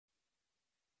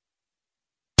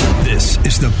This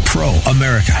is the Pro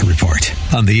America Report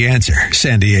on The Answer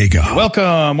San Diego.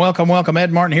 Welcome.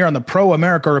 Ed Martin here on the Pro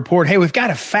America Report. Hey, we've got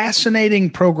a fascinating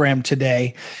program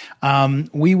today.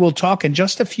 We will talk in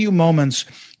just a few moments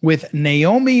with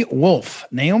Naomi Wolf.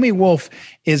 Naomi Wolf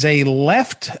is a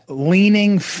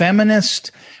left-leaning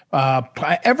feminist.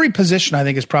 Every position, I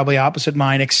think, is probably opposite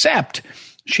mine, except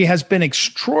she has been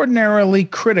extraordinarily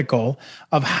critical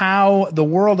of how the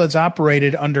world has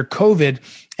operated under COVID,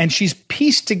 and she's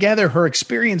pieced together her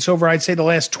experience over, I'd say, the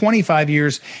last 25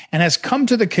 years and has come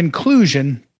to the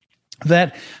conclusion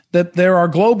that there are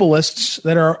globalists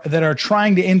that are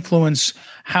trying to influence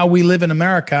how we live in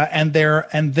America, and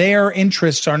their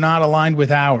interests are not aligned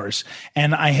with ours.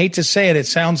 And I hate to say it, it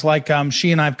sounds like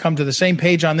she and I have come to the same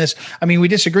page on this. I mean, we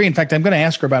disagree. In fact, I'm going to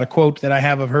ask her about a quote that I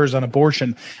have of hers on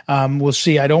abortion. We'll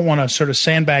see. I don't want to sort of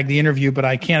sandbag the interview, but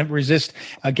I can't resist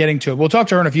getting to it. We'll talk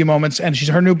to her in a few moments. And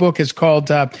her new book is called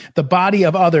The Body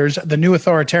of Others, The New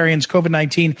Authoritarians,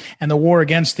 COVID-19, and the War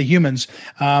Against the Humans.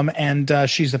 And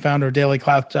she's the founder of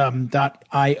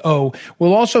dailyclout.io.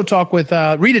 We'll also talk with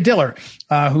Rita Diller,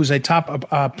 who's a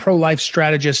top pro-life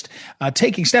strategist,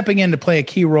 stepping in to play a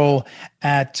key role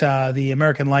at the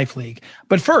American Life League.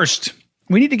 But first,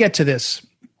 we need to get to this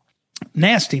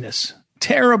nastiness,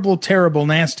 terrible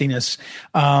nastiness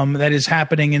that is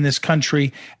happening in this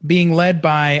country, being led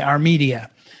by our media.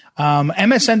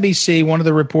 MSNBC, one of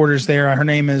the reporters there, her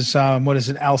name is,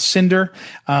 Alcindor,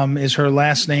 is her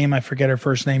last name. I forget her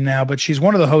first name now, but she's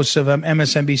one of the hosts of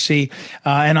MSNBC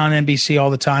and on NBC all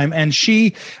the time. And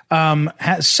she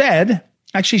has said,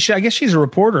 actually, I guess she's a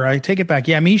reporter. I take it back.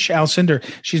 Yamiche Alcindor.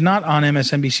 She's not on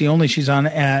MSNBC only. She's on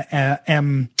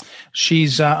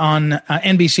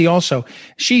NBC also.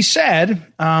 She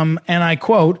said, and I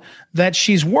quote, that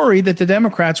she's worried that the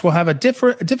Democrats will have a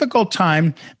difficult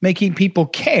time making people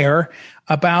care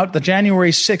about the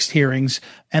January 6th hearings,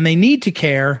 and they need to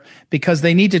care because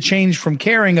they need to change from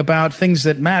caring about things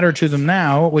that matter to them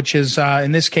now, which is,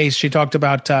 in this case, she talked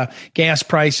about gas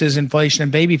prices, inflation,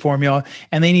 and baby formula,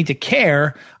 and they need to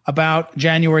care about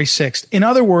January 6th. In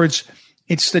other words,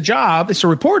 it's a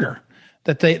reporter,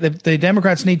 that the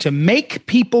Democrats need to make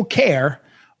people care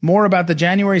more about the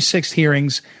January 6th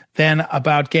hearings than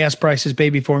about gas prices,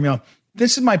 baby formula.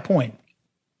 This is my point.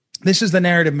 This is the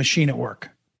narrative machine at work.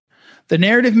 The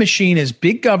narrative machine is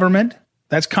big government,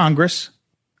 that's Congress,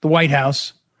 the White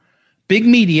House, big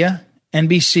media,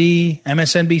 NBC,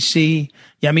 MSNBC,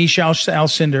 Yamiche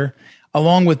Alcindor,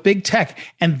 along with big tech.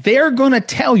 And they're going to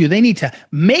tell you they need to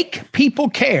make people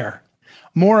care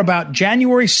more about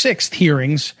January 6th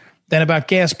hearings than about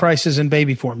gas prices and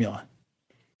baby formula.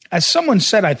 As someone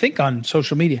said, I think on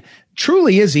social media,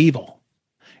 truly is evil.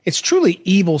 It's truly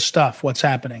evil stuff, what's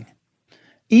happening.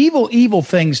 Evil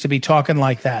things to be talking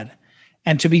like that.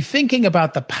 And to be thinking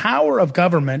about the power of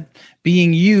government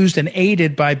being used and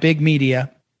aided by big media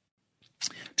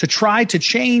to try to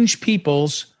change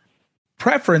people's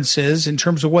preferences in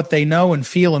terms of what they know and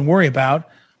feel and worry about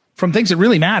from things that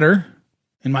really matter,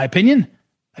 in my opinion.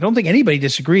 I don't think anybody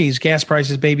disagrees. Gas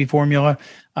prices, baby formula,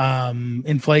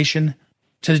 inflation,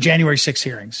 to the January 6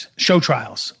 hearings, show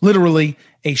trials, literally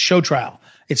a show trial.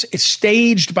 It's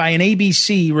staged by an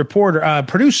ABC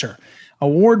producer,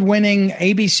 award-winning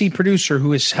ABC producer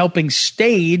who is helping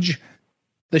stage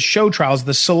the show trials,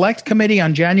 the Select Committee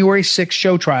on January 6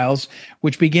 show trials,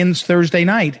 which begins Thursday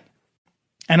night,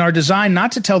 and are designed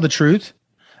not to tell the truth,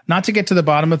 not to get to the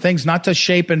bottom of things, not to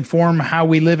shape and form how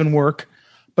we live and work,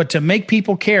 but to make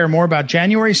people care more about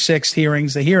January 6th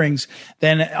hearings,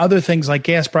 than other things like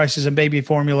gas prices and baby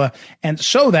formula, and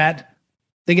so that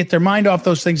they get their mind off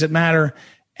those things that matter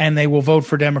and they will vote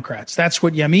for Democrats. That's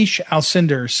what Yamiche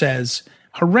Alcindor says.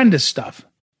 Horrendous stuff.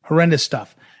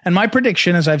 And my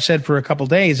prediction, as I've said for a couple of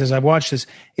days as I've watched this,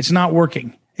 it's not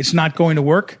working. It's not going to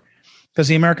work because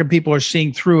the American people are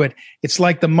seeing through it. It's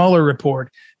like the Mueller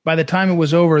report. By the time it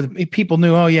was over, people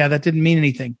knew, oh yeah, that didn't mean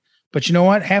anything. But you know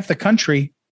what? Half the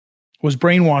country was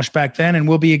brainwashed back then and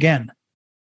will be again.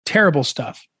 Terrible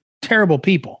stuff. Terrible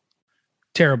people.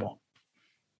 Terrible.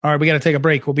 All right, we got to take a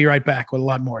break. We'll be right back with a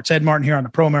lot more. It's Ed Martin here on the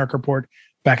Pro America Report.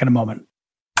 Back in a moment.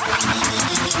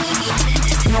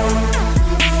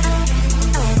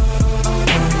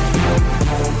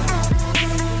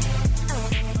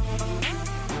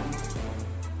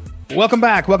 Welcome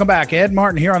back. Welcome back. Ed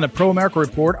Martin here on the Pro America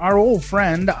Report. Our old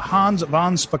friend Hans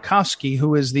von Spakovsky,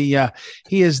 who is the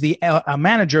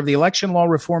manager of the Election Law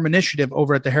Reform Initiative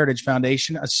over at the Heritage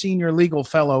Foundation, a senior legal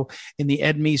fellow in the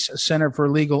Ed Meese Center for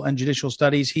Legal and Judicial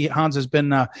Studies. Hans has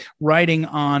been writing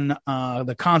on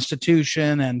the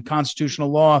Constitution and constitutional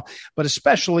law, but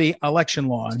especially election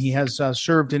law. And he has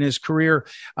served in his career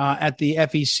at the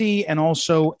FEC and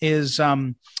also is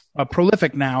a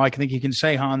prolific now, I think you can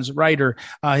say, Hans, writer.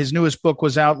 His newest book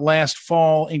was out last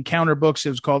fall in Counter Books. It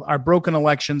was called Our Broken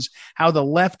Elections, How the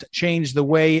Left Changed the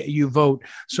Way You Vote.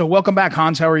 So welcome back,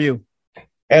 Hans. How are you?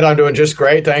 Ed, I'm doing just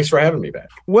great. Thanks for having me back.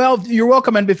 Well, you're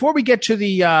welcome. And before we get to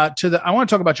the, I want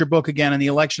to talk about your book again and the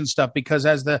election stuff, because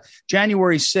as the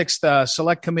January 6th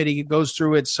Select Committee goes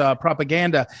through its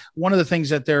propaganda, one of the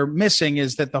things that they're missing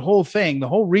is that the whole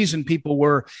reason people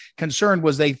were concerned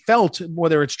was they felt,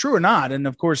 whether it's true or not. And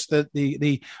of course,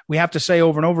 we have to say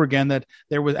over and over again that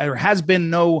there has been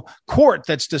no court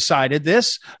that's decided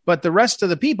this, but the rest of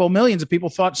the people, millions of people,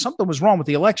 thought something was wrong with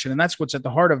the election. And that's what's at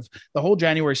the heart of the whole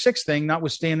January 6th thing,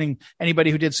 notwithstanding anybody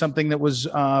who did something that was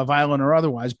violent or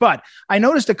otherwise. But I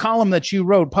noticed a column that you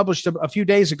wrote, published a few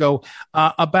days ago,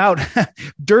 about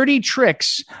dirty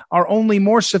tricks are only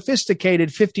more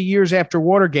sophisticated 50 years after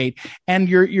Watergate. And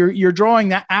you're drawing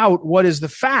that out, what is the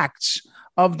facts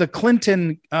of the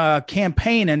Clinton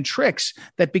campaign and tricks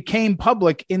that became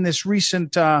public in this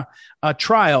recent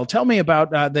trial. Tell me about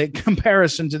the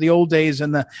comparison to the old days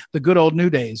and the good old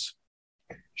new days.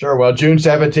 Sure. Well, June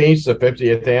 17th is the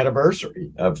 50th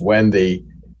anniversary of when the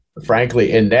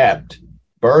frankly inept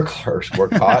burglars were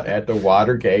caught at the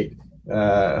Watergate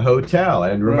hotel.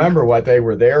 And remember what they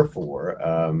were there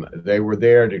for. They were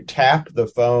there to tap the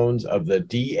phones of the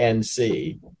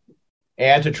DNC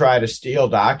and to try to steal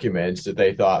documents that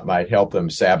they thought might help them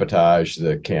sabotage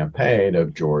the campaign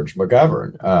of George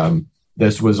McGovern.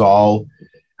 This was all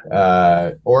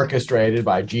orchestrated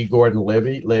by G. Gordon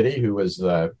Liddy, who was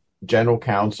the general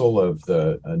counsel of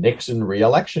the Nixon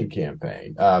re-election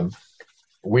campaign.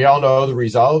 We all know the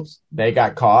results. They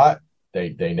got caught.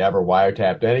 They never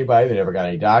wiretapped anybody. They never got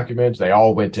any documents. They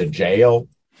all went to jail.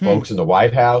 Folks in the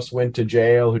White House went to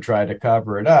jail who tried to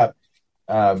cover it up.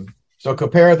 So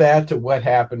compare that to what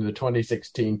happened in the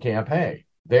 2016 campaign.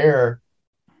 There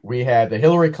we had the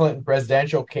Hillary Clinton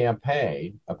presidential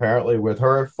campaign, apparently with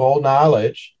her full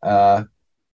knowledge.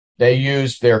 They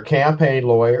used their campaign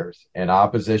lawyers, an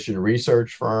opposition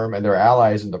research firm, and their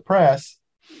allies in the press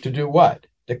to do what?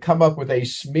 To come up with a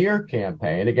smear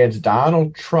campaign against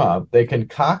Donald Trump. They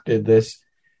concocted this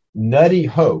nutty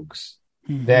hoax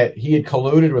that he had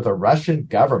colluded with the Russian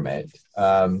government.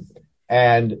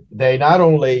 And they not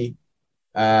only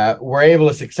were able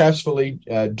to successfully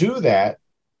do that,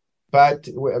 but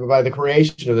by the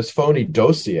creation of this phony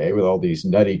dossier with all these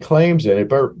nutty claims in it.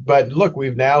 But look,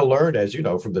 we've now learned, as you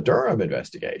know, from the Durham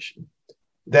investigation,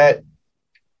 that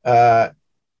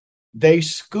they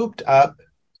scooped up,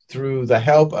 through the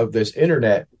help of this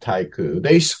internet tycoon,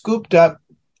 they scooped up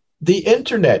the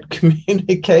internet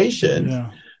communication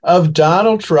of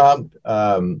Donald Trump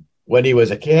when he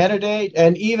was a candidate,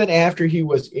 and even after he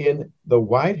was in the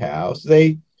White House.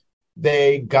 They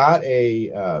got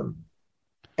a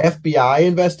FBI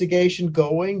investigation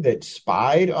going that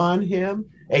spied on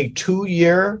him, a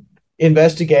 2-year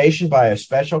investigation by a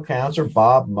special counsel,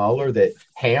 Bob Mueller, that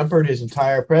hampered his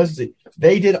entire presidency.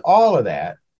 They did all of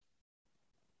that,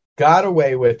 got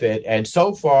away with it, and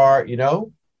so far,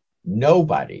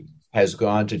 nobody has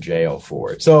gone to jail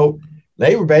for it. So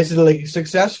they were basically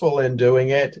successful in doing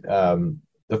it.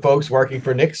 The folks working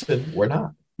for Nixon were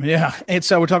not. Yeah, it's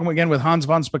we're talking again with Hans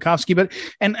von Spakovsky, but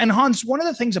and Hans, one of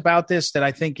the things about this that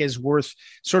I think is worth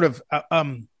sort of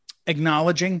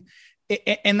acknowledging,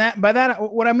 and that by that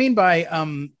what I mean by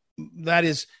that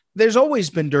is, there's always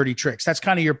been dirty tricks. That's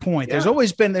kind of your point. Yeah. There's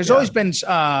always been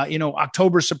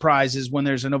October surprises when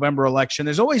there's a November election.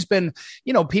 There's always been,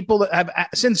 people that have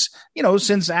since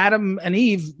Adam and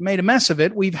Eve made a mess of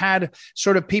it. We've had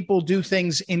sort of people do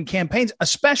things in campaigns,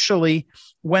 especially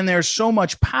when there's so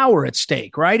much power at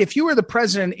stake, right? If you were the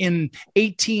president in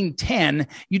 1810,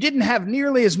 you didn't have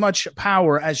nearly as much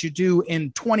power as you do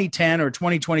in 2010 or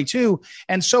 2022.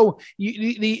 And so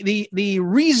the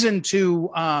reason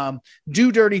to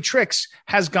do dirty tricks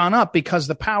has gone up because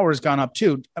the power has gone up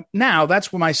too. Now,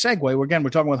 that's my segue. Again, we're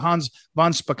talking with Hans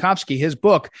von Spakovsky, his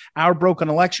book, Our Broken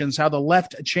Elections, How the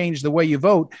Left Changed the Way You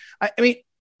Vote. I mean,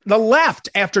 the left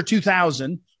after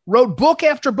 2000 wrote book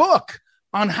after book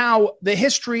on how the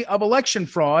history of election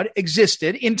fraud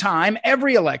existed in time,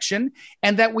 every election,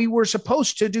 and that we were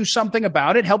supposed to do something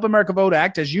about it. Help America Vote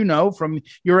Act, as you know from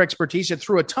your expertise, it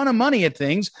threw a ton of money at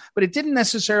things, but it didn't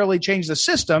necessarily change the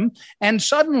system. And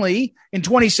suddenly in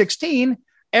 2016,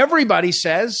 everybody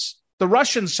says the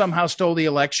Russians somehow stole the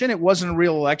election. It wasn't a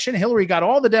real election. Hillary got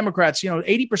all the Democrats,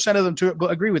 80% of them to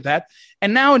agree with that.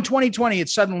 And now in 2020,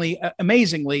 it's suddenly,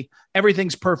 amazingly,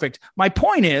 everything's perfect. My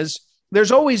point is,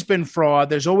 there's always been fraud.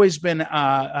 There's always been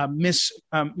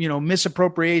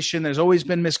misappropriation. There's always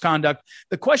been misconduct.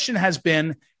 The question has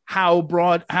been how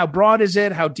broad is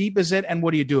it? How deep is it? And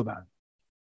what do you do about it?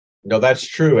 No, that's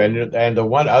true. And the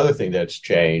one other thing that's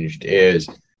changed is,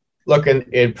 look,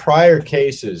 in prior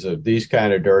cases of these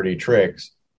kind of dirty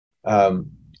tricks,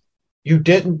 you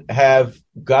didn't have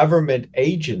government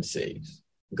agencies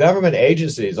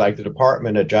like the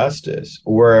Department of Justice,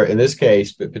 or in this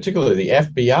case, but particularly the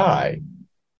FBI,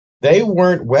 they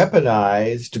weren't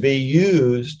weaponized to be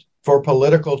used for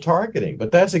political targeting.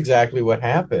 But that's exactly what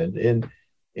happened in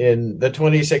the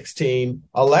 2016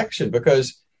 election,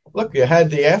 because, look, you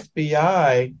had the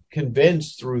FBI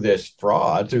convinced through this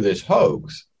fraud, through this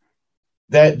hoax,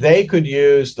 that they could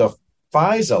use the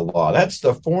FISA law. That's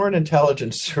the Foreign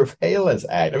Intelligence Surveillance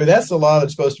Act. I mean, that's the law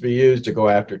that's supposed to be used to go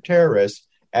after terrorists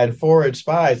and foreign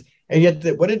spies. And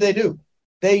yet, what did they do?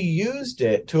 They used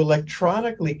it to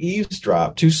electronically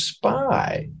eavesdrop, to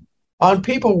spy on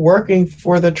people working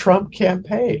for the Trump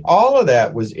campaign. All of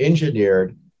that was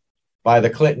engineered by the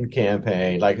Clinton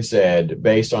campaign, like I said,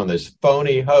 based on this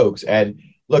phony hoax. And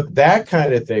look, that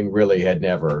kind of thing really had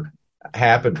never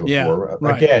happened before. Yeah,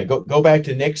 right. Again, go back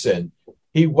to Nixon.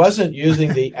 He wasn't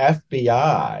using the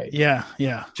FBI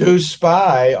to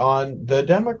spy on the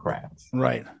Democrats.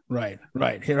 Right.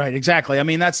 Exactly. I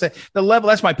mean, that's the level.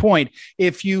 That's my point.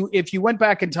 If you went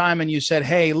back in time and you said,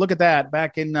 hey, look at that,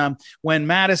 back in when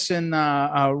Madison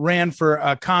ran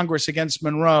for Congress against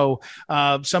Monroe,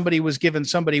 somebody was giving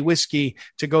somebody whiskey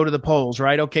to go to the polls.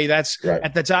 Right. Okay. That's right.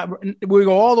 At the top. We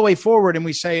go all the way forward and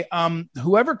we say,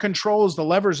 whoever controls the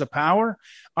levers of power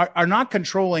are not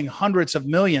controlling hundreds of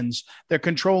millions. They're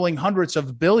controlling hundreds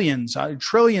of billions,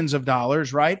 trillions of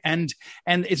dollars. Right. And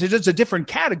it's just a different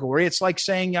category. It's like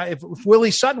saying, if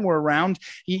Willie Sutton were around,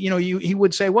 he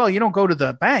would say, well, you don't go to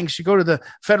the banks, you go to the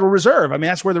Federal Reserve. I mean,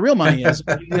 that's where the real money is.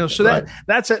 So right.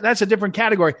 that's a different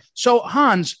category. So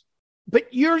Hans,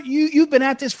 but you've been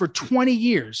at this for 20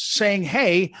 years saying,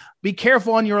 hey, be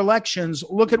careful on your elections.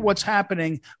 Look at what's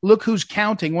happening. Look who's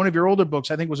counting. One of your older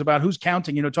books, I think, was about who's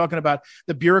counting, talking about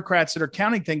the bureaucrats that are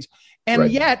counting things. And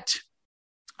right. Yet,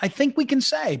 I think we can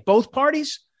say both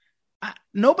parties,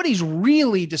 nobody's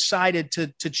really decided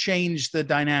to change the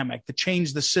dynamic, to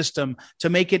change the system, to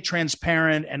make it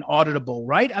transparent and auditable,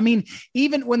 right? I mean,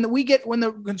 even when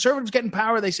the conservatives get in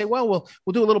power, they say, well,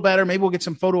 we'll do a little better. Maybe we'll get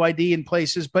some photo ID in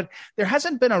places, but there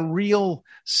hasn't been a real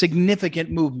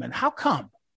significant movement. How come?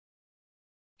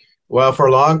 Well, for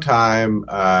a long time,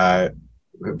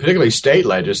 particularly state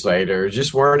legislators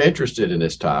just weren't interested in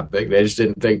this topic. They just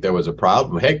didn't think there was a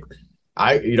problem. Heck,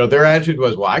 their attitude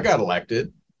was, well, I got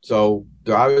elected, so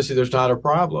obviously there's not a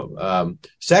problem.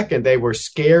 Second, they were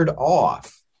scared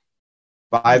off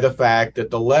by the fact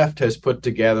that the left has put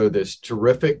together this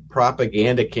terrific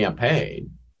propaganda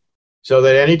campaign so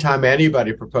that anytime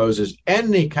anybody proposes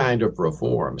any kind of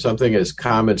reform, something as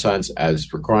common sense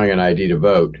as requiring an ID to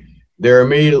vote, they're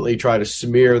immediately try to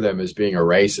smear them as being a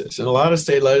racist. And a lot of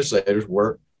state legislators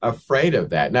were afraid of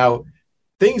that. Now,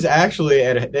 things actually,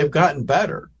 they've gotten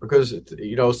better because,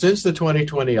 since the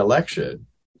 2020 election,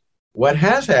 what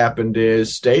has happened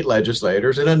is state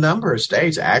legislators in a number of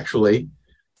states actually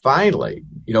finally,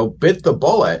 bit the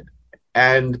bullet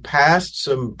and passed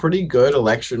some pretty good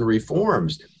election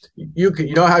reforms. You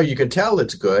know how you can tell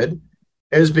it's good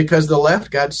is because the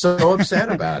left got so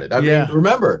upset about it. I mean,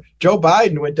 remember, Joe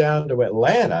Biden went down to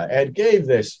Atlanta and gave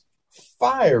this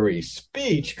fiery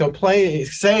speech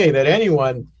saying that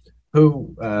anyone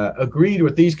who agreed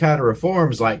with these kind of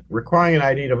reforms, like requiring an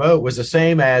ID to vote, was the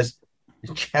same as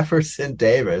Jefferson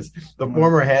Davis, the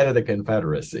former head of the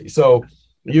Confederacy. So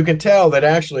you can tell that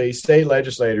actually state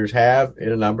legislators have,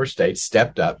 in a number of states,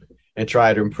 stepped up and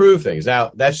tried to improve things.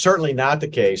 Now, that's certainly not the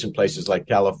case in places like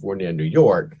California and New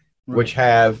York, which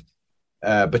have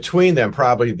between them,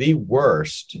 probably the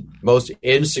worst, most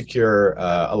insecure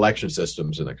election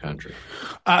systems in the country.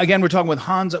 Again, we're talking with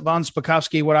Hans von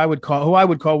Spakovsky, who I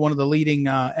would call one of the leading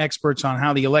experts on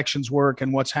how the elections work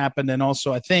and what's happened, and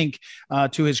also, I think,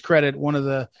 to his credit, one of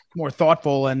the more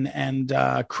thoughtful and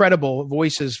credible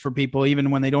voices for people,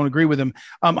 even when they don't agree with him.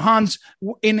 Hans,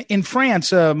 in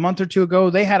France a month or two ago,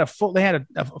 they had a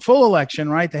full election,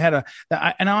 right? They had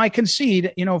and I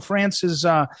concede, France's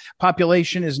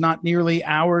population is not nearly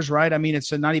ours, right? I mean,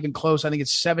 it's not even close. I think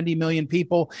it's 70 million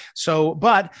people. So,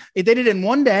 but they did it in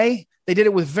one day. They did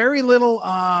it with very little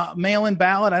mail-in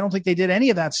ballot. I don't think they did any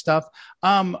of that stuff.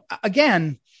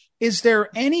 Again, is there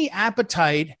any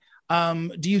appetite,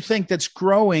 do you think, that's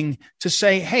growing to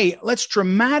say, hey, let's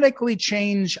dramatically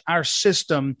change our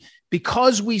system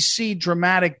because we see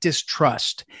dramatic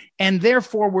distrust, and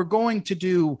therefore we're going to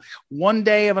do one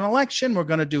day of an election, we're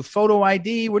going to do photo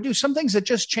ID, we'll do some things that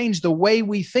just change the way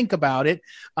we think about it.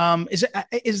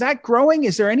 Is that growing?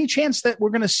 Is there any chance that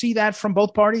we're going to see that from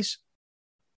both parties?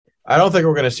 I don't think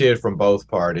we're going to see it from both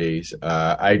parties.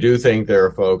 I do think there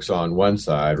are folks on one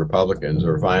side, Republicans, who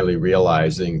are finally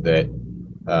realizing that,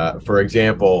 for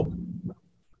example,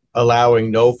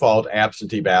 allowing no-fault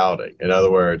absentee balloting. In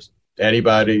other words,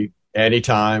 anybody,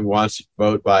 anytime wants to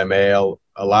vote by mail,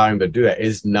 allowing them to do that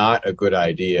is not a good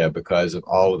idea because of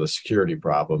all of the security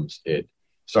problems it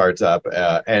starts up.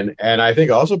 And I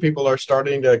think also people are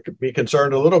starting to be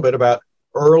concerned a little bit about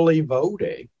early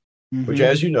voting, which,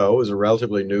 as you know, is a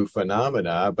relatively new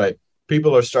phenomena. But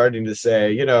people are starting to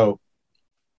say,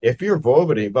 if you're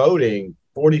voting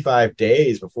 45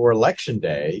 days before Election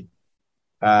Day,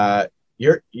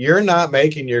 you're not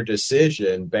making your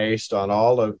decision based on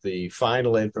all of the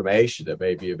final information that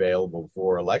may be available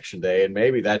before Election Day, and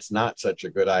maybe that's not such a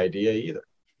good idea either.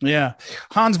 Yeah.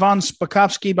 Hans von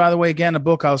Spakovsky, by the way, again, a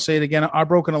book, I'll say it again, Our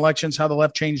Broken Elections, How the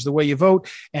Left Changed the Way You Vote,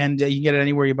 and you can get it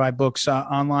anywhere you buy books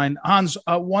online. Hans,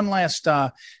 one last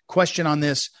question on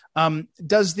this. Do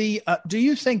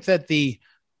you think that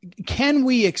can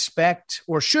we expect,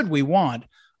 or should we want,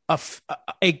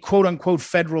 a quote unquote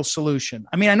federal solution?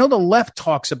 I mean, I know the left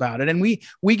talks about it, and we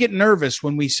get nervous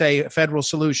when we say a federal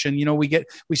solution.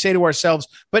 We say to ourselves,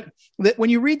 but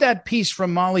when you read that piece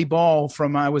from Molly Ball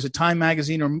from was it Time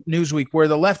Magazine or Newsweek, where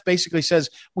the left basically says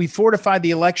we fortified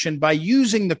the election by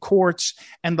using the courts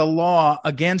and the law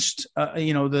against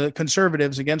the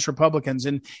conservatives, against Republicans,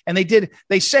 and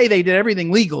they say they did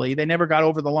everything legally. They never got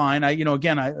over the line.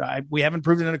 We haven't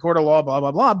proved it in a court of law, blah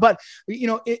blah blah. But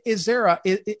is there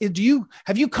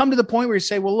have you come to the point where you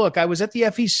say, well, look, I was at the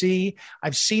FEC,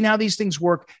 I've seen how these things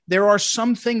work. There are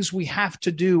some things we have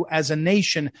to do as a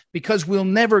nation because we'll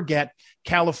never get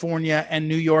California and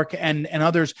New York and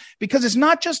others, because it's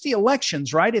not just the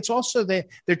elections, right? It's also they're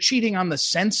cheating on the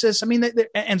census. I mean,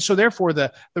 and so therefore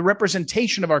the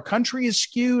representation of our country is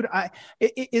skewed.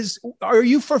 Are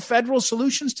you for federal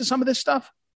solutions to some of this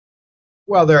stuff?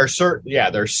 Well, there's some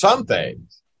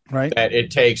things, right, that it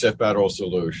takes a federal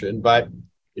solution, but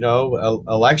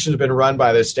elections have been run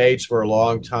by the states for a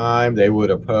long time. They would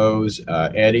oppose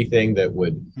anything that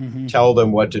would tell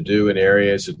them what to do in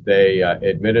areas that they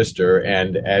administer.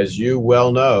 And as you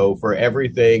well know, for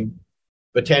everything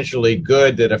potentially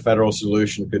good that a federal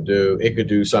solution could do, it could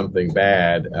do something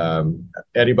bad.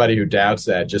 Anybody who doubts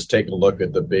that, just take a look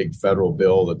at the big federal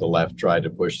bill that the left tried to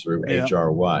push through,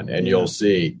 H.R. 1, and you'll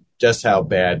see just how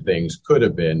bad things could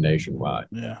have been nationwide.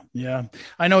 Yeah.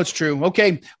 I know it's true.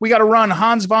 Okay, we got to run.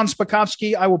 Hans von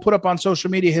Spakovsky, I will put up on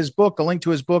social media his book, a link to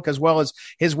his book, as well as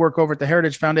his work over at the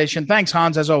Heritage Foundation. Thanks,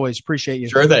 Hans, as always. Appreciate you.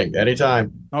 Sure thing.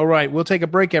 Anytime. All right, we'll take a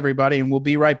break, everybody, and we'll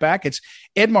be right back. It's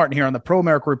Ed Martin here on the Pro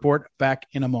America Report. Back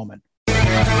in a moment.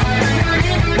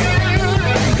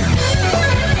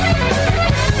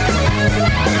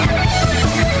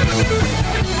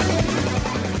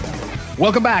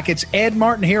 Welcome back. It's Ed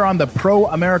Martin here on the Pro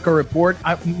America Report.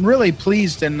 I'm really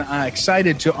pleased and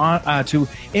excited to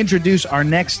introduce our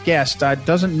next guest.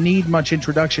 Doesn't need much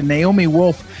introduction. Naomi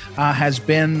Wolf has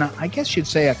been, I guess you'd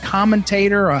say, a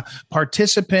commentator, a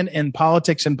participant in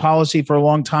politics and policy for a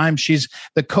long time. She's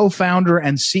the co-founder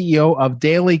and CEO of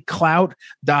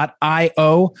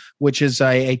DailyClout.io, which is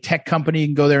a tech company. You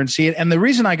can go there and see it. And the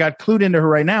reason I got clued into her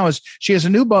right now is she has a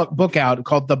new book out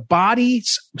called The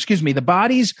Bodies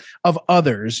of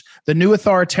Others, the New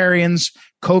Authoritarians,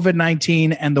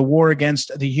 COVID-19, and the War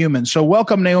Against the Human. So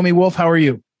welcome, Naomi Wolf. How are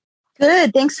you?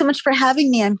 Good. Thanks so much for having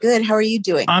me. I'm good. How are you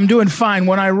doing? I'm doing fine.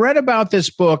 When I read about this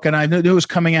book and I knew it was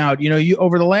coming out, you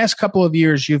over the last couple of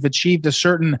years, you've achieved a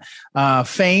certain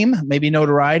fame, maybe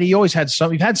notoriety. You've had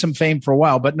some fame for a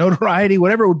while, but notoriety,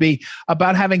 whatever it would be,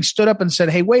 about having stood up and said,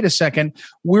 hey, wait a second,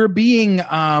 we're being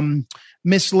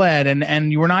misled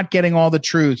and you were not getting all the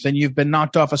truth and you've been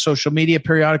knocked off of social media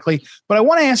periodically. But I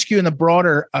want to ask you in the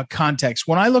broader context,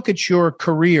 when I look at your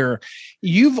career,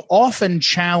 you've often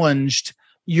challenged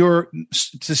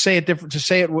it's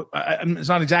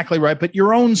not exactly right, but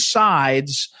your own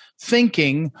side's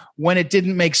thinking when it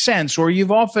didn't make sense, or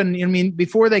you've often,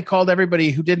 before they called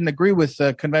everybody who didn't agree with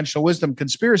conventional wisdom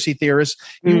conspiracy theorists,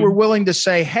 you were willing to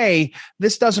say, hey,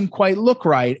 this doesn't quite look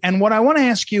right. And what I want to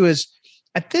ask you is,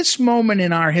 at this moment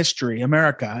in our history,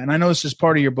 America, and I know this is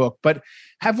part of your book, but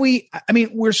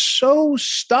we're so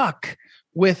stuck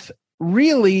with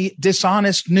really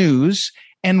dishonest news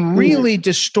and really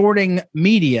distorting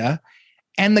media,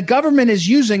 and the government is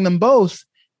using them both.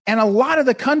 And a lot of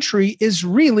the country is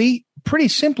really pretty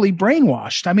simply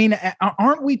brainwashed.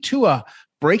 Aren't we to a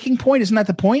breaking point? Isn't that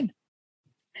the point?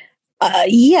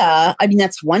 Yeah,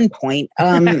 that's one point.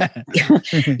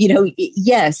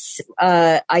 Yes,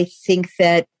 I think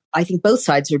both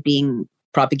sides are being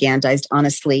propagandized,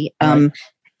 honestly. Right.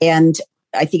 And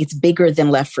I think it's bigger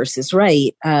than left versus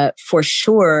right. For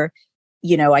sure,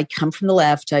 I come from the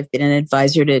left. I've been an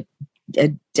advisor to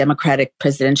a Democratic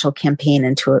presidential campaign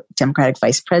and to a Democratic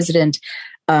vice president.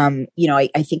 I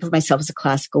think of myself as a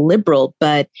classical liberal,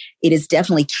 but it is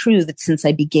definitely true that since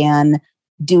I began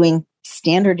doing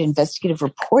standard investigative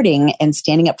reporting and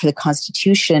standing up for the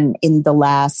Constitution in the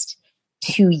last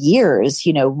 2 years,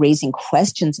 raising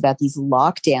questions about these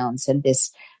lockdowns and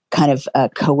this kind of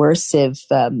coercive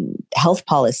health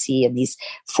policy and these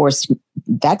forced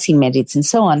vaccine mandates and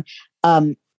so on,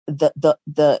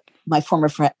 my former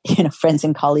friends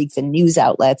and colleagues and news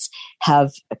outlets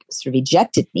have sort of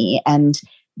ejected me, and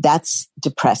that's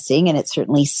depressing. And it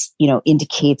certainly,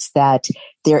 indicates that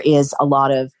there is a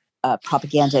lot of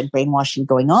propaganda and brainwashing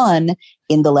going on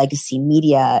in the legacy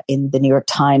media, in the New York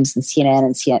Times and CNN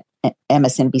and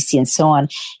MSNBC and so on.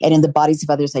 And in the bodies of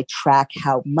others, I track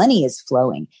how money is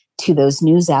flowing to those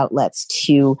news outlets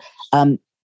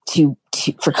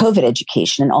for COVID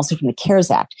education and also from the CARES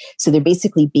Act. So they're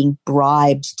basically being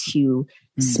bribed to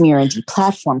smear and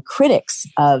deplatform critics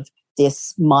of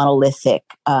this monolithic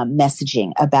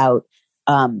messaging about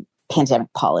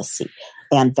pandemic policy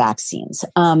and vaccines.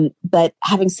 But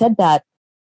having said that,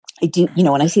 I do,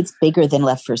 when I say it's bigger than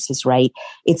left versus right,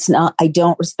 it's not, I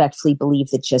don't respectfully believe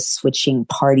that just switching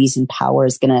parties in power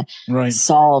is going to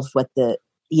solve what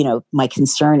my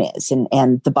concern is.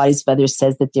 And the Bodies of Others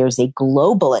says that there's a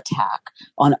global attack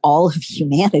on all of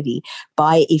humanity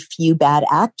by a few bad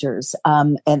actors,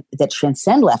 and that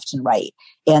transcend left and right.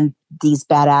 And these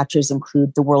bad actors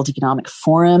include the World Economic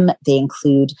Forum. They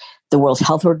include the World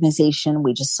Health Organization.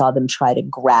 We just saw them try to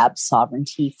grab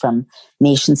sovereignty from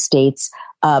nation states,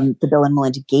 the Bill and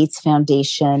Melinda Gates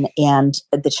Foundation, and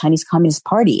the Chinese Communist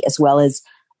Party, as well as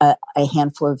a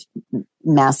handful of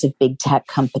massive big tech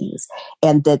companies,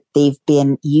 and that they've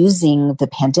been using the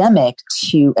pandemic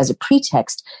as a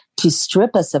pretext to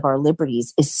strip us of our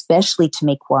liberties, especially to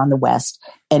make war on the West,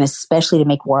 and especially to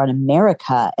make war on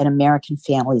America and American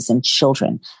families and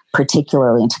children,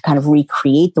 particularly, and to kind of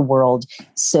recreate the world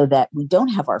so that we don't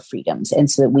have our freedoms and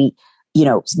so that we,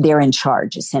 they're in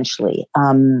charge, essentially.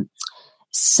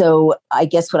 So I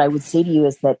guess what I would say to you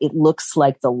is that it looks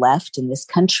like the left in this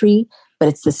country, but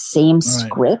it's the same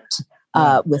script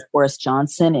with Boris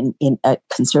Johnson in a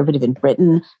conservative in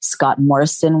Britain. Scott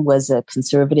Morrison was a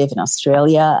conservative in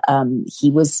Australia.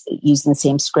 He was using the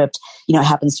same script. It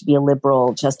happens to be a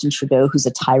liberal. Justin Trudeau, who's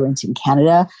a tyrant in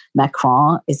Canada.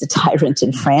 Macron is a tyrant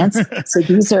in France. So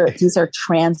these are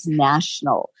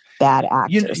transnational bad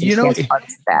actors. You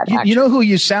know who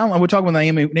you sound like? We're talking about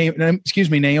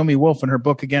Naomi Wolf, and her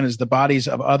book again is The Bodies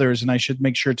of Others. And I should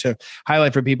make sure to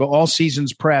highlight for people, All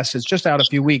Seasons Press. It's just out a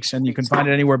few weeks, and you can find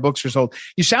it anywhere books are sold.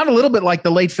 You sound a little bit like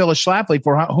the late Phyllis Schlafly,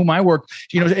 for whom I worked.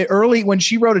 Early when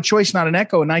she wrote A Choice Not an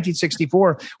Echo in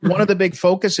 1964, one of the big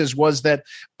focuses was that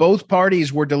both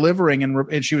parties were delivering,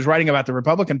 and she was writing about the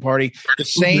Republican Party, the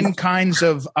same kinds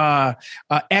of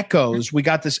echoes. We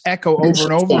got this echo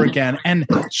over and over again. And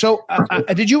so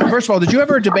did you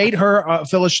ever debate her,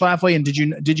 Phyllis Schlafly? And did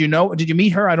you meet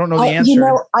her? I don't know the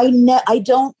answer. I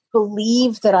don't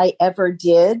believe that I ever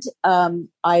did.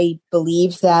 I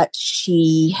believe that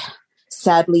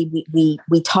sadly,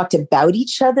 we talked about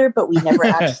each other, but we never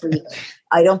actually,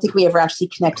 I don't think we ever actually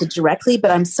connected directly, but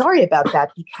I'm sorry about that,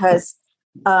 because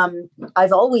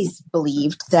I've always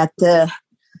believed that the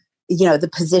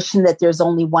position that there's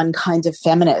only one kind of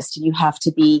feminist and you have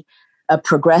to be a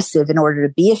progressive in order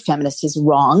to be a feminist is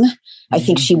wrong. I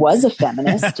think she was a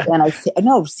feminist, and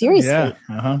no, seriously.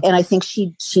 Yeah, and I think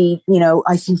she,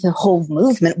 I think the whole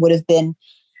movement would have been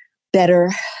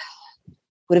better,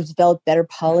 would have developed better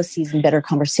policies and better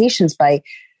conversations by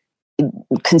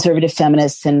conservative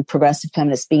feminists and progressive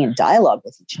feminists being in dialogue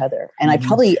with each other. And I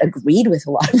probably agreed with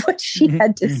a lot of what she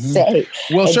had to say.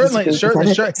 Well,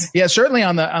 certainly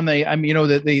on the, I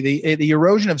mean, the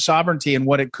erosion of sovereignty and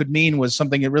what it could mean was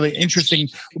something that really interesting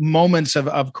moments of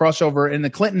crossover in the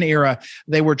Clinton era.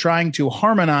 They were trying to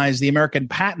harmonize the American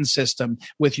patent system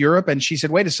with Europe. And she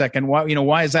said, wait a second,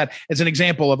 why is that? It's an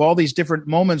example of all these different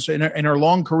moments in her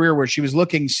long career where she was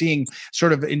seeing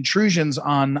sort of intrusions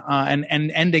on,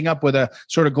 and ending up with a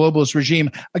sort of globalist regime.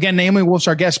 Again, Naomi Wolf's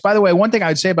our guest. By the way, one thing I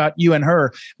would say about you and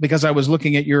her, because I was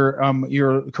looking at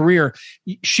your career,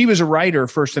 she was a writer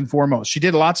first and foremost. She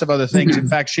did lots of other things. In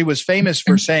fact, she was famous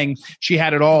for saying she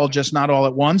had it all, just not all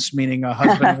at once, meaning a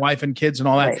husband, wife, and kids and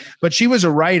all that. Right. But she was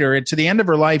a writer. And to the end of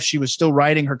her life, she was still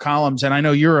writing her columns. And I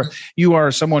know you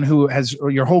are someone who has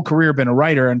your whole career been a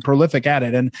writer and prolific at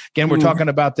it. And again, we're talking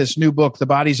about this new book, The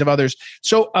Bodies of Others.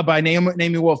 So by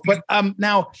Naomi Wolf. But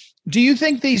now, do you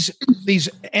think these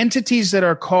entities that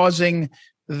are causing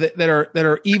that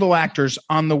are evil actors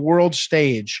on the world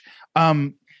stage?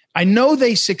 I know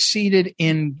they succeeded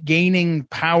in gaining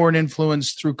power and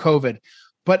influence through COVID,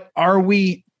 but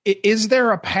is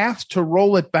there a path to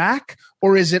roll it back,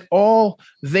 or is it all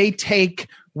they take?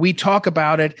 We talk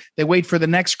about it. They wait for the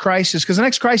next crisis, because the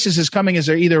next crisis is coming as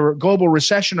either a global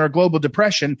recession or a global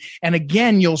depression. And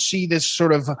again, you'll see this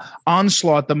sort of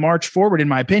onslaught, the march forward, in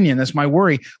my opinion. That's my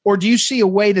worry. Or do you see a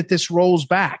way that this rolls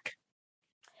back?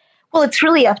 Well, it's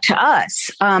really up to us.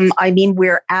 I mean,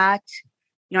 we're at,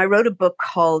 I wrote a book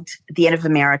called The End of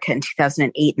America in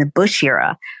 2008 in the Bush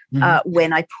era,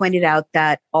 when I pointed out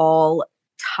that all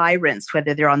tyrants,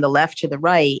 whether they're on the left or the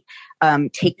right,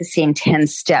 take the same 10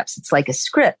 steps. It's like a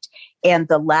script. And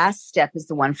the last step is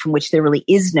the one from which there really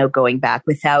is no going back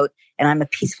without, and I'm a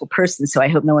peaceful person, so I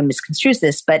hope no one misconstrues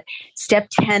this, but step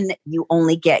 10, you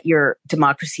only get your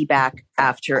democracy back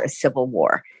after a civil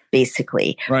war,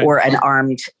 basically, right, or an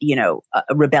armed,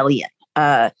 a rebellion.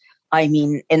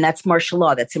 And that's martial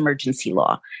law, that's emergency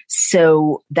law.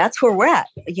 So that's where we're at.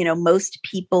 Most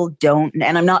people don't,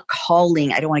 and I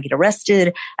don't want to get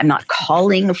arrested. I'm not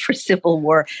calling for civil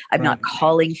war. I'm not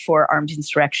calling for armed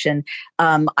insurrection.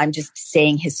 I'm just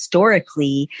saying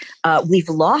historically, we've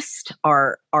lost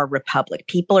our republic.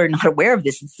 People are not aware of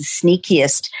this. It's the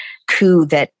sneakiest coup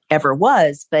that ever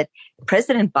was. But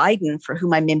President Biden, for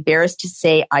whom I'm embarrassed to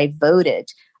say I voted,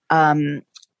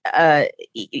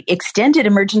 extended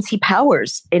emergency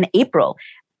powers in April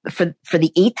for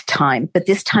the 8th time, but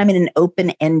this time in an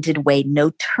open-ended way, no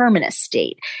terminus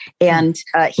state. And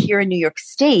here in New York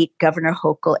State, Governor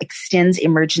Hochul extends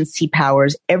emergency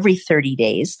powers every 30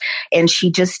 days. And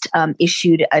she just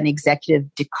issued an executive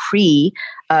decree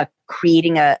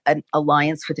creating an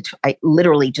alliance with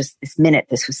literally just this minute,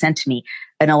 this was sent to me,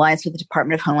 an alliance with the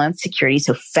Department of Homeland Security,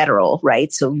 so federal,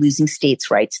 right? So losing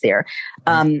states' rights there,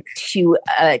 to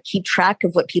keep track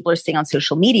of what people are saying on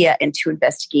social media and to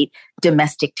investigate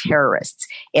domestic terrorists.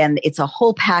 And it's a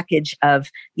whole package of,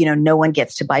 no one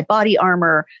gets to buy body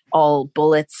armor, all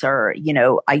bullets are,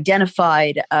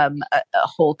 identified, a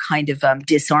whole kind of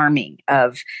disarming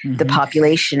of the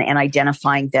population and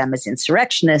identifying them as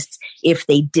insurrectionists if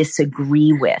they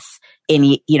disagree with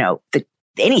anything,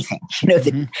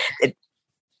 that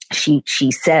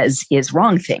she says is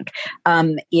wrongthink.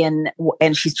 And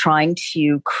she's trying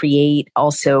to create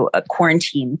also a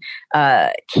quarantine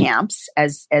camps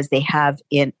as they have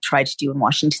tried to do in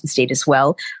Washington State as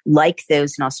well, like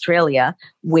those in Australia,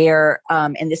 where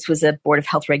and this was a Board of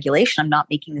Health regulation. I'm not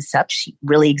making this up. She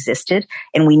really existed,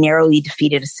 and we narrowly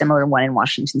defeated a similar one in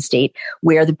Washington State,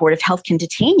 where the Board of Health can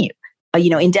detain you,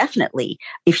 indefinitely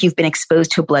if you've been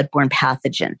exposed to a bloodborne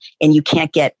pathogen and you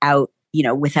can't get out,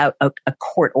 without a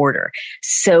court order.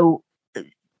 So,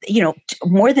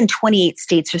 more than 28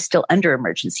 states are still under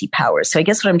emergency powers. So I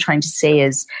guess what I'm trying to say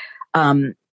is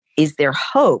there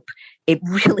hope? It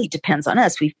really depends on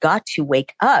us. We've got to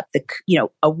wake up.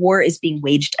 A war is being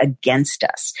waged against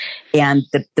us. And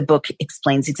the book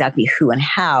explains exactly who and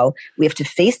how. We have to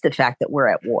face the fact that we're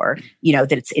at war,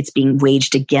 that it's being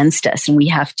waged against us. And we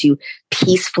have to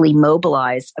peacefully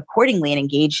mobilize accordingly and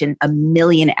engage in 1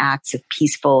 million acts of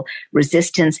peaceful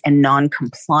resistance and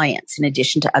non-compliance, in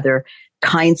addition to other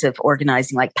kinds of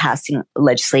organizing, like passing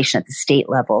legislation at the state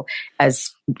level. As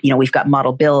we've got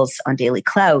model bills on Daily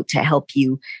Clout to help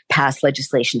you pass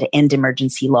legislation to end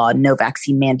emergency law, no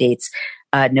vaccine mandates,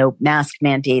 no mask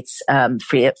mandates,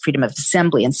 freedom of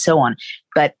assembly, and so on.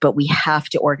 But we have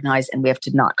to organize and we have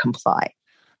to not comply.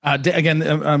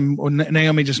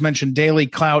 Naomi just mentioned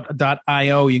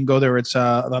dailyclout.io. You can go there. It's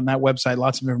on that website,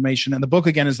 lots of information. And the book,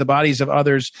 again, is The Bodies of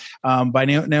Others by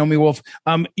Naomi Wolf.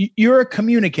 You're a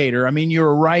communicator. I mean, you're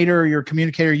a writer, you're a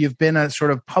communicator. You've been a sort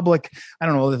of public, I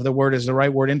don't know if the word is the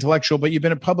right word, intellectual, but you've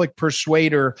been a public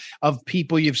persuader of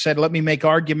people. You've said, let me make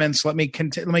arguments. Let me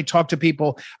talk to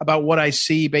people about what I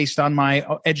see based on my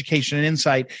education and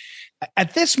insight.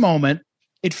 At this moment,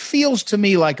 it feels to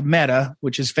me like Meta,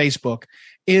 which is Facebook,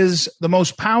 is the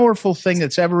most powerful thing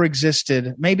that's ever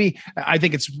existed. Maybe I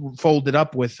think it's folded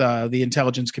up with the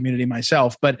intelligence community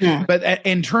myself, but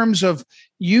in terms of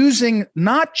using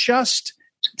not just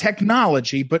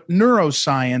technology but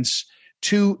neuroscience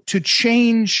to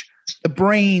change the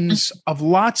brains of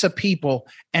lots of people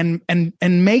and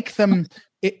make them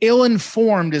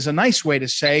ill-informed is a nice way to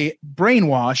say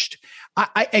brainwashed.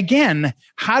 Again,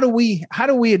 how do we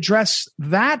address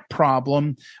that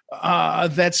problem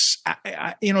that's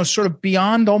sort of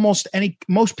beyond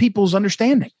most people's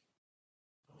understanding?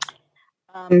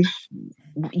 I'm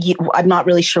not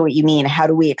really sure what you mean. How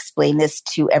do we explain this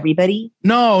to everybody?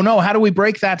 No. How do we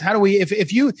break that? How do we,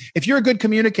 if you're a good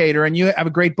communicator and you have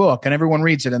a great book and everyone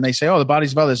reads it and they say, oh, The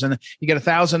Bodies of Others, and you get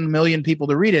 1,000 million people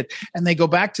to read it and they go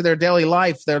back to their daily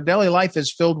life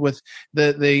is filled with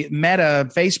the Meta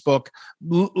Facebook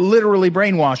literally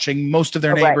brainwashing most of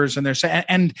their neighbors and their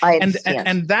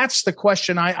and that's the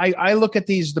question. I look at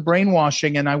the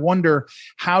brainwashing and I wonder,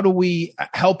 how do we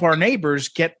help our neighbors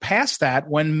get past that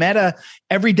when Meta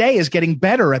every day is getting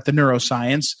better at the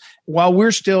neuroscience while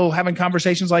we're still having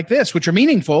conversations like this, which are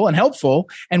meaningful and helpful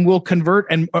and will convert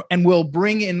and will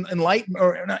bring in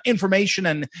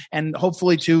information and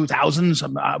hopefully to thousands.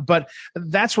 But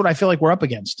that's what I feel like we're up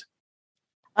against.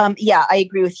 Yeah, I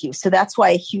agree with you. So that's why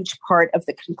a huge part of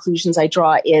the conclusions I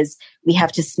draw is we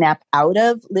have to snap out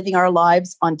of living our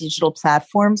lives on digital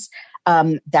platforms.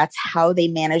 That's how they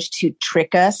manage to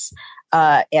trick us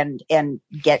and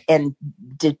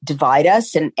divide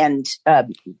us and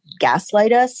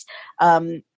gaslight us.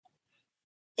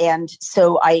 And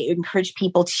so I encourage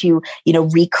people to,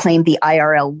 reclaim the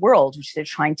IRL world, which they're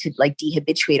trying to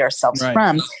dehabituate ourselves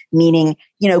from, meaning,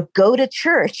 go to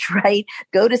church, right?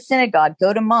 Go to synagogue,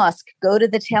 go to mosque, go to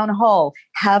the town hall,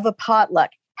 have a potluck,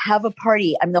 have a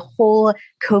party. The whole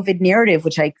COVID narrative,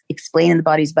 which I explain in The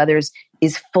Bodies of Others,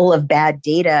 is full of bad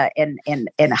data and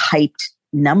hyped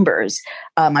numbers.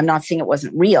 I'm not saying it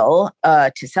wasn't real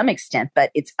to some extent,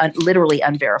 but it's literally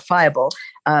unverifiable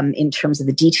in terms of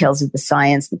the details of the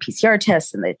science, the PCR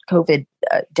tests, and the COVID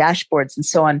dashboards, and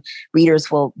so on.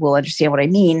 Readers will understand what I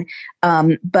mean.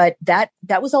 But that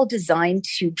was all designed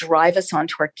to drive us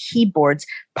onto our keyboards,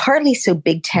 partly so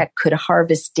big tech could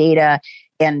harvest data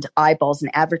and eyeballs and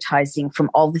advertising from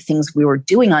all the things we were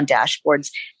doing on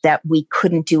dashboards that we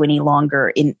couldn't do any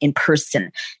longer in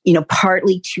person,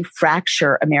 partly to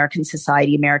fracture American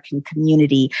society, American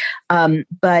community.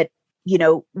 But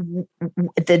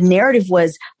the narrative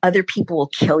was other people will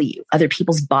kill you. Other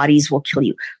people's bodies will kill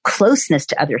you. Closeness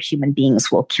to other human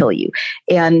beings will kill you.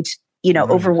 And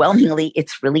overwhelmingly,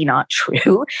 it's really not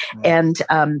true. And,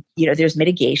 there's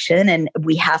mitigation and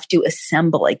we have to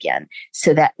assemble again.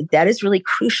 So that is really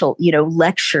crucial.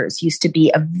 Lectures used to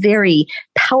be a very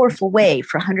powerful way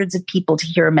for hundreds of people to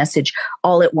hear a message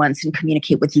all at once and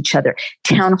communicate with each other.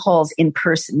 Town halls in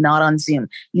person, not on Zoom,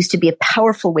 used to be a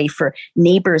powerful way for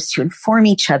neighbors to inform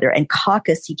each other and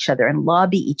caucus each other and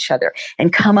lobby each other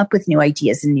and come up with new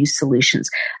ideas and new solutions.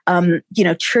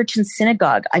 Church and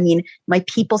synagogue. My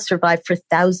people survived for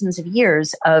thousands of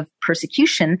years of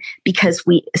persecution because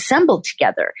we assembled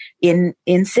together in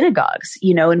synagogues,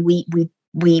 and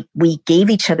we gave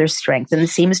each other strength. And the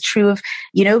same is true of,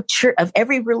 church, of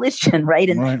every religion, right?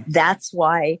 And that's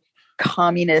why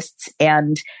communists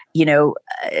and,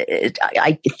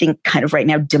 I think kind of right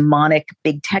now, demonic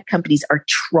big tech companies are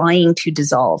trying to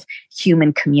dissolve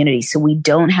human community. So we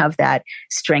don't have that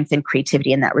strength and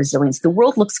creativity and that resilience. The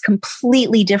world looks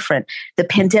completely different. The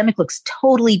pandemic looks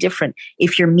totally different.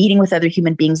 If you're meeting with other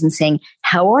human beings and saying,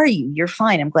 how are you? You're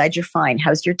fine. I'm glad you're fine.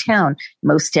 How's your town?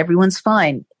 Most everyone's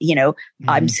fine.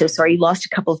 I'm so sorry you lost a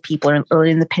couple of people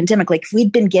early in the pandemic. Like, if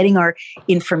we'd been getting our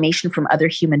information from other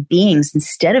human beings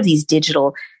instead of these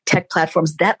digital tech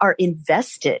platforms that are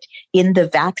invested in the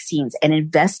vaccines and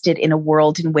invested in a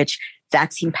world in which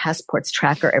vaccine passports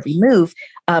track our every move,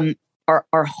 our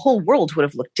whole world would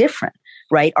have looked different,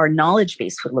 right? Our knowledge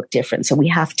base would look different. So we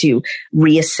have to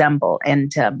reassemble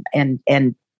and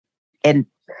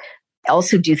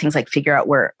also do things like figure out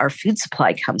where our food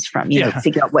supply comes from,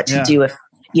 figure out what to do if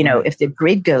the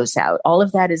grid goes out. All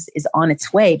of that is on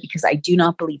its way, because I do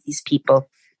not believe these people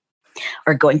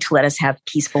are going to let us have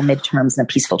peaceful midterms and a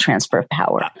peaceful transfer of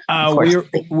power.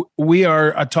 We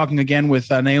are talking again with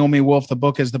Naomi Wolf. The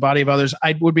book is The Body of Others.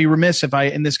 I would be remiss if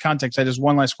in this context, I just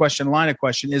one last line of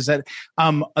question is that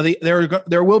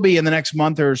there will be in the next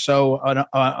month or so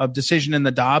a decision in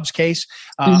the Dobbs case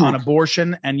on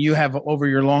abortion, and you have over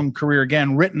your long career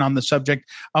again written on the subject.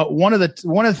 One of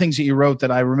the things that you wrote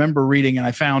that I remember reading and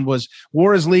I found was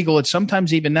war is legal. It's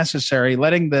sometimes even necessary.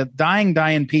 Letting the dying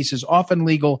die in peace is often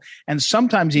legal and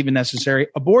sometimes even necessary.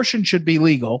 Abortion should be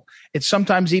legal. It's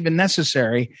sometimes even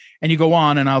necessary. And you go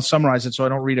on, and I'll summarize it so I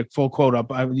don't read a full quote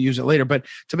up. I will use it later. But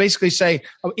to basically say,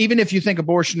 even if you think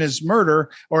abortion is murder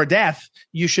or a death,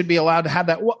 you should be allowed to have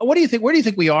that. What do you think? Where do you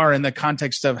think we are in the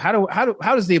context of how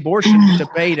does the abortion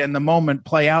debate and the moment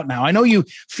play out now? I know you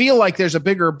feel like there's a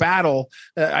bigger battle,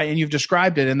 and you've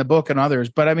described it in the book and others.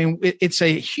 But I mean, it's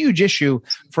a huge issue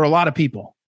for a lot of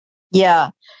people. Yeah.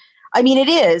 I mean, it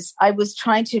is. I was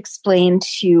trying to explain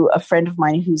to a friend of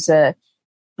mine who's a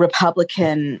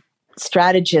Republican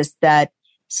strategist that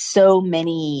so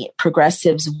many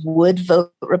progressives would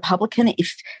vote Republican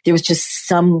if there was just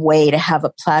some way to have a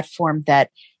platform that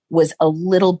was a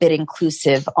little bit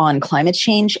inclusive on climate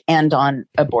change and on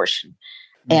abortion.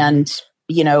 And,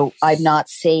 I'm not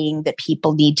saying that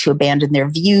people need to abandon their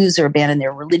views or abandon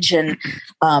their religion,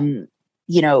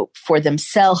 for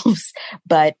themselves.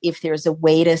 But if there's a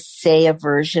way to say a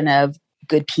version of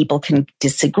good people can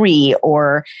disagree,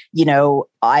 or,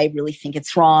 I really think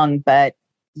it's wrong, but,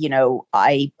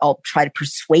 I'll try to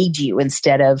persuade you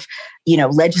instead of,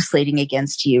 legislating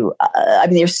against you.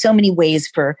 There's so many ways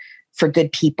for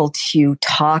good people to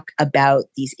talk about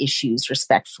these issues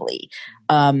respectfully,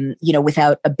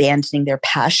 without abandoning their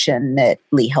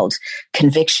passionately held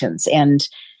convictions. And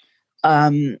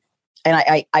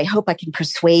I hope I can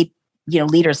persuade,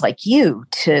 leaders like you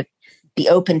to be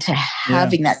open to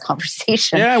having that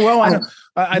conversation. Yeah, well,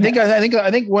 I think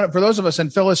for those of us,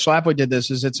 and Phyllis Schlafly did this,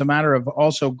 is it's a matter of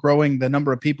also growing the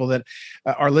number of people that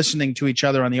are listening to each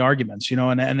other on the arguments,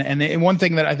 and one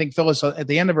thing that I think Phyllis at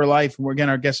the end of her life, and again,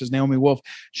 our guest is Naomi Wolf,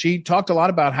 she talked a lot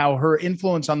about how her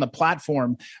influence on the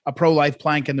platform, a pro-life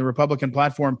plank in the Republican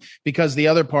platform, because the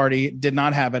other party did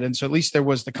not have it. And so at least there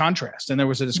was the contrast and there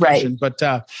was a discussion, but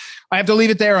I have to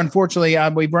leave it there. Unfortunately,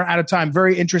 we've run out of time.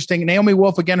 Very interesting. Naomi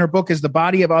Wolf, again, her book is The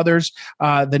Body of Others,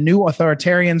 The New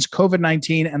Authoritarians, COVID-19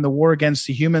 and the War Against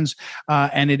the Humans.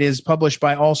 And it is published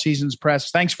by All Seasons Press.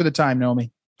 Thanks for the time,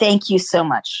 Naomi. Thank you so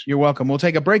much. You're welcome. We'll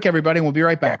take a break, everybody, and we'll be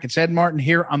right back. It's Ed Martin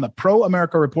here on the Pro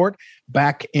America Report.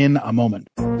 Back in a moment.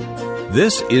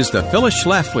 This is the Phyllis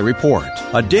Schlafly Report,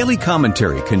 a daily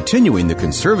commentary continuing the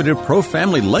conservative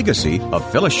pro-family legacy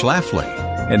of Phyllis Schlafly.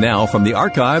 And now, from the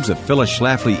archives of Phyllis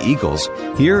Schlafly Eagles,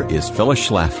 here is Phyllis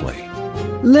Schlafly.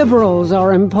 Liberals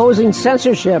are imposing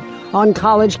censorship on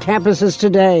college campuses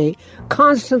today,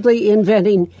 constantly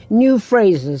inventing new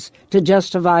phrases to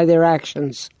justify their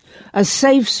actions. A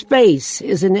safe space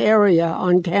is an area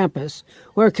on campus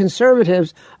where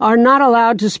conservatives are not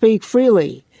allowed to speak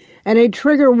freely, and a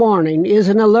trigger warning is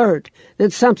an alert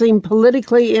that something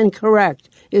politically incorrect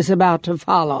is about to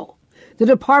follow. The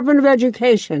Department of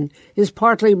Education is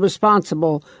partly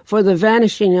responsible for the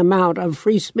vanishing amount of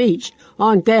free speech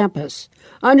on campus.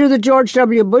 Under the George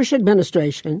W. Bush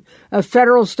administration, a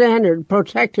federal standard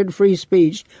protected free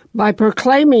speech by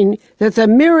proclaiming that the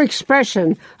mere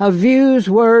expression of views,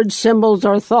 words, symbols,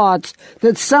 or thoughts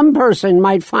that some person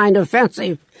might find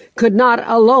offensive could not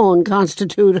alone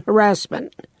constitute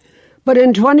harassment. But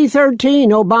in 2013,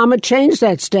 Obama changed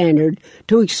that standard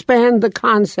to expand the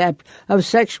concept of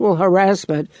sexual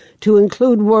harassment to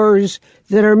include words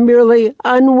that are merely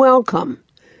unwelcome.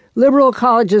 Liberal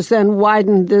colleges then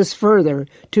widened this further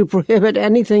to prohibit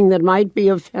anything that might be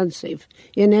offensive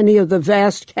in any of the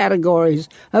vast categories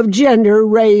of gender,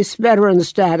 race, veteran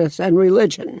status, and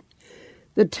religion.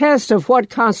 The test of what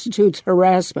constitutes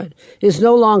harassment is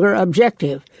no longer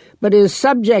objective, but is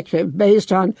subjective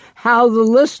based on how the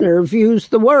listener views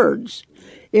the words.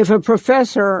 If a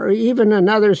professor or even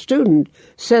another student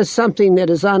says something that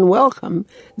is unwelcome,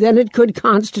 then it could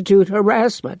constitute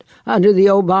harassment under the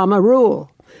Obama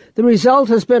rule. The result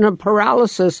has been a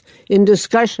paralysis in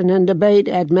discussion and debate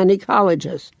at many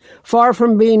colleges. Far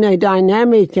from being a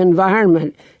dynamic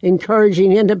environment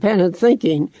encouraging independent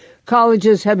thinking,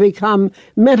 colleges have become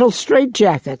mental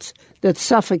straitjackets that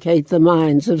suffocate the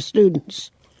minds of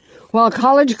students. While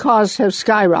college costs have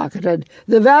skyrocketed,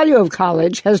 the value of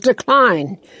college has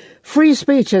declined. Free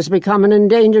speech has become an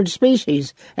endangered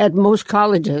species at most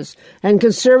colleges, and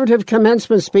conservative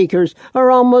commencement speakers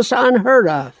are almost unheard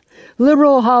of.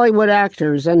 Liberal Hollywood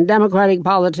actors and Democratic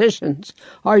politicians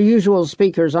are usual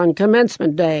speakers on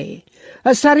commencement day.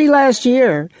 A study last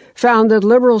year found that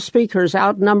liberal speakers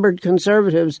outnumbered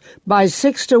conservatives by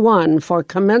 6-1 for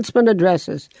commencement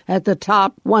addresses at the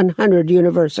top 100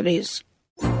 universities.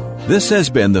 This has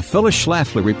been the Phyllis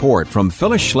Schlafly Report from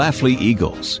Phyllis Schlafly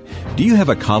Eagles. Do you have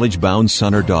a college-bound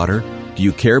son or daughter? Do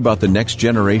you care about the next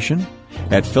generation?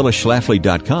 At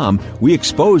phyllisschlafly.com, we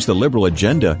expose the liberal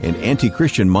agenda and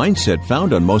anti-Christian mindset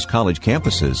found on most college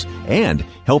campuses and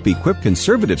help equip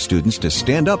conservative students to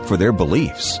stand up for their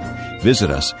beliefs.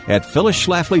 Visit us at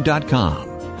phyllisschlafly.com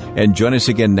and join us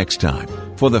again next time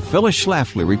for the Phyllis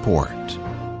Schlafly Report.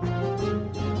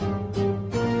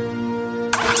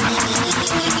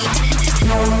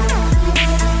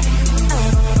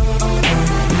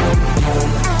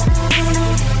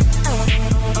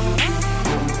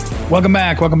 Welcome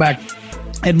back. Welcome back.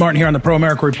 Ed Martin here on the Pro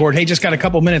America Report. Hey, just got a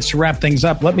couple minutes to wrap things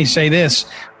up. Let me say this.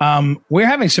 We're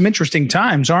having some interesting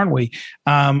times, aren't we?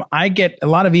 I get a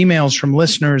lot of emails from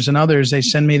listeners and others. They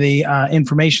send me the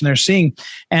information they're seeing.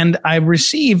 And I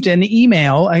received an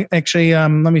email. Let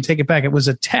me take it back. It was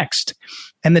a text.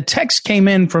 And the text came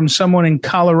in from someone in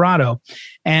Colorado.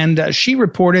 And she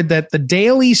reported that the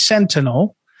Daily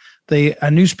Sentinel,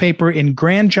 a newspaper in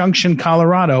Grand Junction,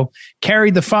 Colorado,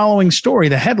 carried the following story.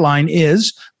 The headline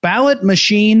is, Ballot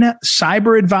Machine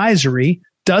Cyber Advisory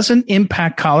Doesn't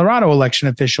Impact Colorado, Election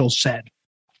Officials Said.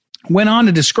 Went on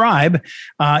to describe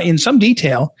in some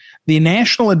detail the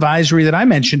national advisory that I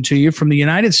mentioned to you from the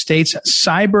United States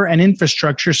Cyber and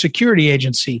Infrastructure Security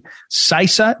Agency,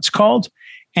 CISA it's called.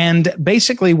 And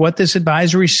basically what this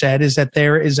advisory said is that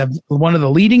there is one of the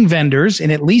leading vendors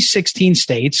in at least 16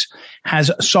 states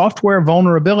has software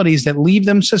vulnerabilities that leave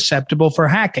them susceptible for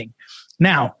hacking.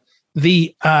 Now,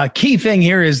 the key thing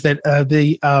here is that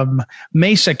the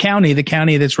Mesa County, the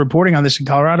county that's reporting on this in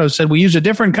Colorado, said we use a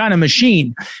different kind of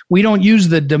machine. We don't use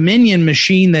the Dominion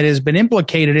machine that has been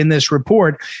implicated in this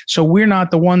report, so we're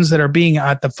not the ones that are being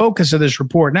at the focus of this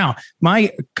report. Now,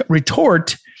 my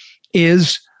retort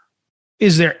is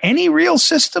there any real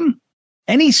system,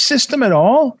 any system at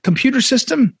all, computer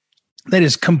system, that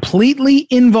is completely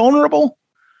invulnerable?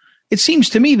 It seems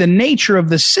to me the nature of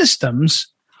the systems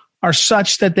are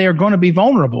such that they are going to be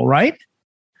vulnerable, right?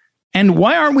 And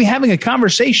why aren't we having a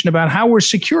conversation about how we're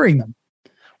securing them?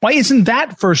 Why isn't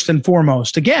that first and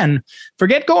foremost? Again,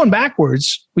 forget going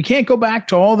backwards. We can't go back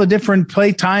to all the different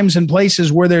times and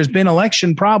places where there's been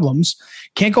election problems.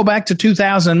 Can't go back to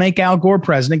 2000 and make Al Gore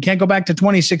president. Can't go back to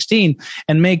 2016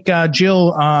 and make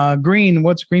Jill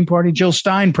Jill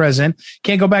Stein president.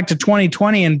 Can't go back to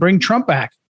 2020 and bring Trump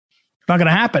back. Not going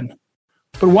to happen.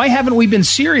 But why haven't we been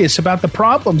serious about the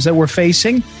problems that we're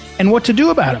facing and what to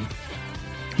do about them?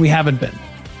 We haven't been.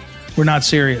 We're not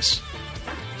serious.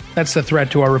 That's the threat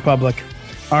to our republic.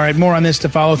 All right, more on this to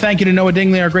follow. Thank you to Noah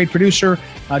Dingley, our great producer,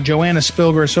 Joanna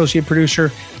Spilger, associate producer.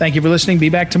 Thank you for listening. Be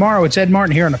back tomorrow. It's Ed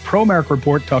Martin here on the Pro America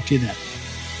Report. Talk to you then.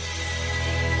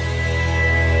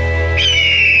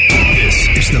 This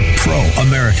is the Pro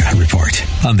America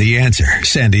Report on The Answer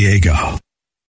San Diego.